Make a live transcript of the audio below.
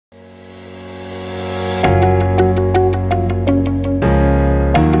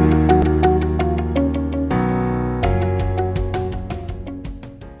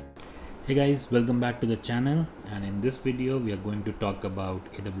guys, welcome back to the channel, and in this video we are going to talk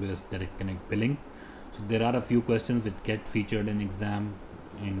about AWS Direct-Connect Billing. So there are a few questions which get featured in exam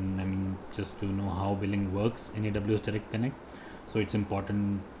just to know how billing works in AWS Direct-Connect. So it's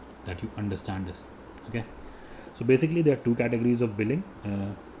important that you understand this. Okay, so basically there are two categories of billing,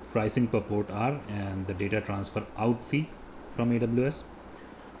 pricing per port hour and the data transfer out fee from AWS.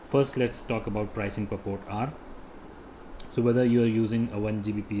 First, let's talk about pricing per port hour. So whether you are using a 1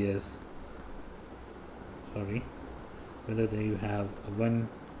 Gbps, whether you have a 1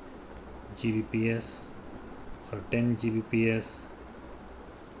 Gbps or 10 Gbps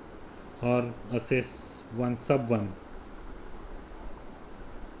or say sub 1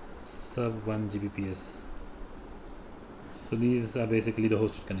 Gbps. So these are basically the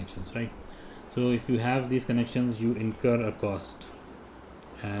hosted connections, right? So if you have these connections, you incur a cost,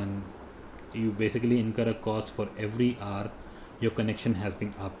 and you basically incur a cost for every hour your connection has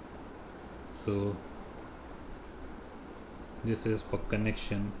been up. So this is for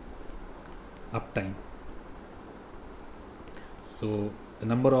connection uptime. So the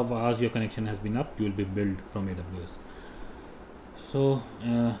number of hours your connection has been up, you will be billed from AWS. So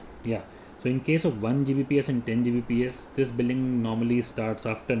so in case of 1 Gbps and 10 Gbps, this billing normally starts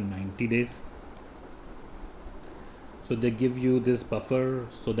after 90 days. So they give you this buffer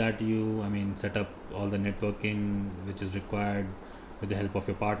so that you set up all the networking which is required with the help of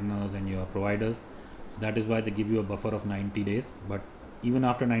your partners and your providers. That is why they give you a buffer of 90 days. But even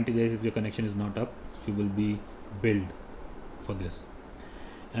after 90 days, if your connection is not up, you will be billed for this.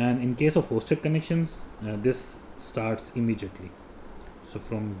 And in case of hosted connections, this starts immediately, so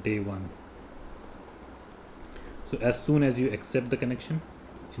from day one. So as soon as you accept the connection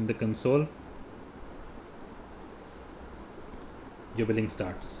in the console, your billing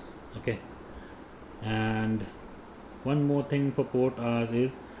starts. Okay, and one more thing for port hours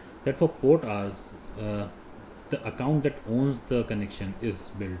is that for port hours, the account that owns the connection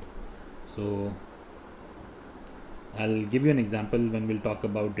is billed. So I'll give you an example when we'll talk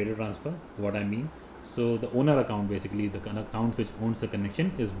about data transfer, what I mean. So the owner account, basically the account which owns the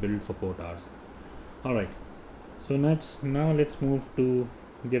connection, is billed for port hours. All right, so now let's move to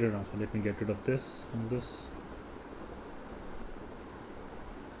data transfer. Let me get rid of this and this.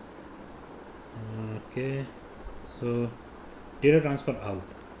 Okay, so data transfer out.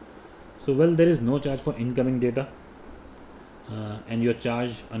 So there is no charge for incoming data, and you're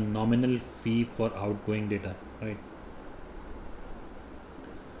charged a nominal fee for outgoing data, right?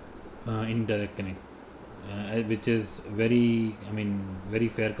 In Direct Connect, which is very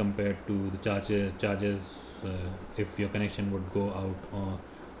fair compared to the charges if your connection would go out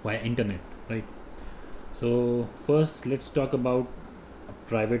via internet, right? So first, let's talk about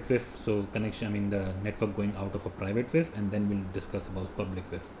private WIF. So connection, the network going out of a private WIF, and then we'll discuss about public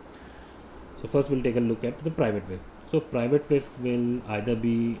WIF. So first we'll take a look at the private WIF. So private WIF will either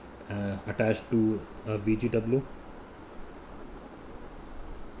be attached to a VGW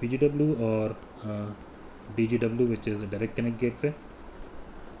or DGW, which is a direct connect gateway.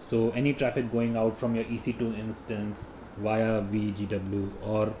 So any traffic going out from your EC2 instance via VGW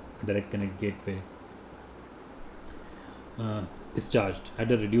or direct connect gateway is charged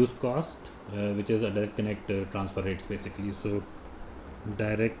at a reduced cost, which is a direct connect transfer rates basically. So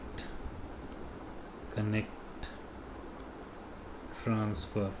direct connect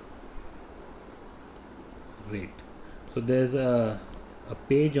transfer rate. So there's a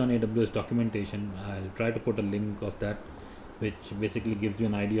page on AWS documentation. I'll try to put a link of that, which basically gives you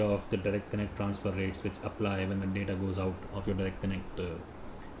an idea of the direct connect transfer rates which apply when the data goes out of your direct connect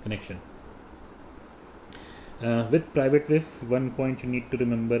connection. With private WIF, one point you need to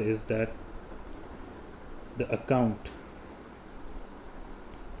remember is that the account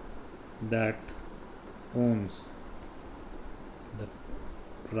that owns the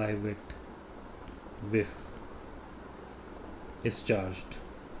private WIF is charged.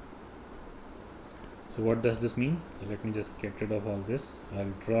 So what does this mean? So let me just get rid of all this.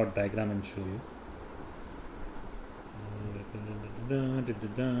 I'll draw a diagram and show you.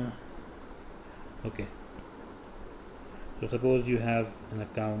 Okay, so suppose you have an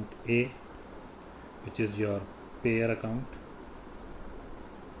account A, which is your payer account,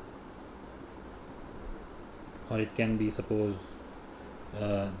 or it can be, suppose,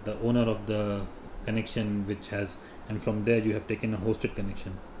 the owner of the connection which has, and from there you have taken a hosted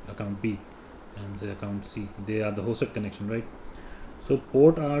connection, account B, and the account C, they are the hosted connection, right? So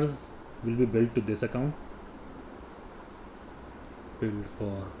port hours will be billed to this account, billed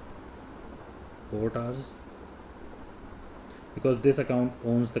for port hours, because this account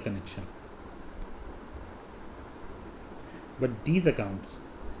owns the connection. But these accounts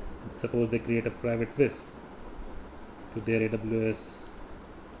Suppose they create a private WIF to their AWS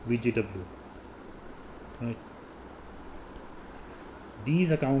VGW, right?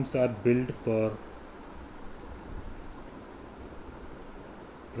 These accounts are built for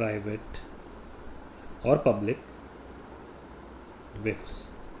private or public WIFs.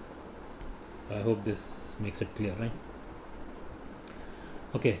 I hope this makes it clear, right?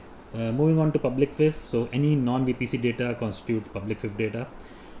 Okay, moving on to public WIF. So any non-VPC data constitutes public WIF data,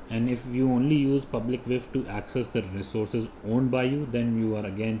 and if you only use public WIF to access the resources owned by you, then you are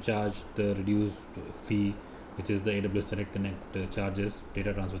again charged the reduced fee, which is the AWS Direct-Connect charges,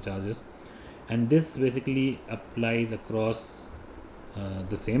 data transfer charges, and this basically applies across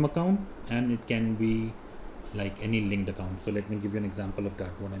the same account, and it can be like any linked account. So let me give you an example of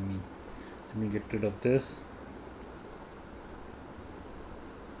that, what I mean. Let me get rid of this.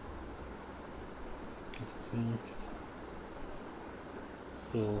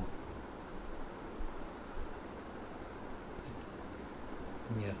 So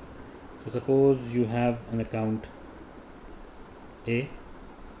yeah, so suppose you have an account A,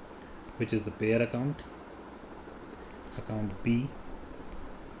 which is the payer account B,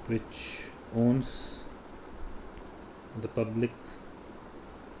 which owns the public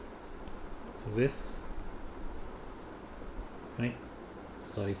WIF, right?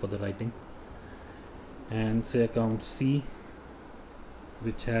 Sorry for the writing. And say account C,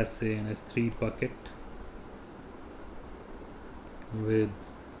 which has say an S3 bucket with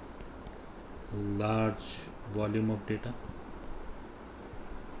large volume of data,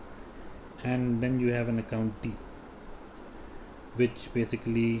 and then you have an account D, which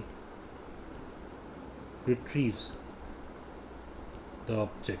basically retrieves the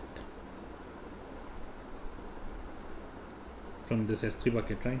object from this S3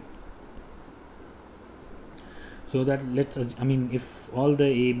 bucket, right? So that if all the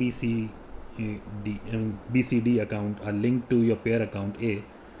A, B, C, B, C, D account are linked to your pair account A,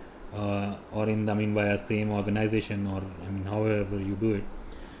 or in the via same organization, or however you do it.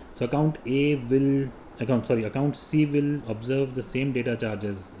 So account C will observe the same data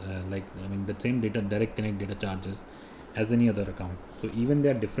charges, the same direct connect data charges as any other account. So even they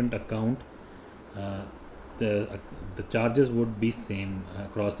are different account, the charges would be same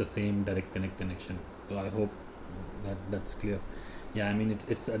across the same direct connect connection. So I hope that's clear. Yeah,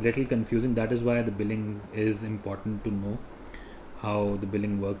 it's a little confusing. That is why the billing is important to know how the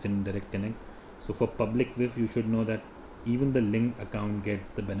billing works in direct connect. So for public WIF, you should know that even the linked account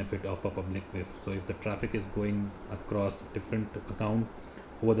gets the benefit of a public WIF. So if the traffic is going across different account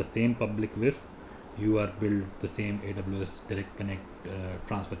over the same public WIF, you are billed the same AWS Direct Connect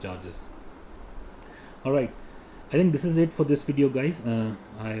transfer charges. Alright, I think this is it for this video, guys.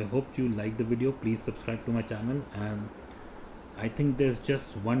 I hope you liked the video. Please subscribe to my channel, and I think there's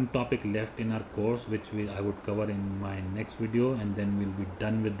just one topic left in our course which I would cover in my next video, and then we'll be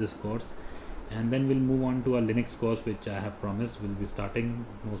done with this course, and then we'll move on to our Linux course, which I have promised will be starting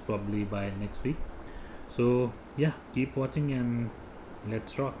most probably by next week. So yeah, keep watching and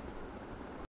let's rock.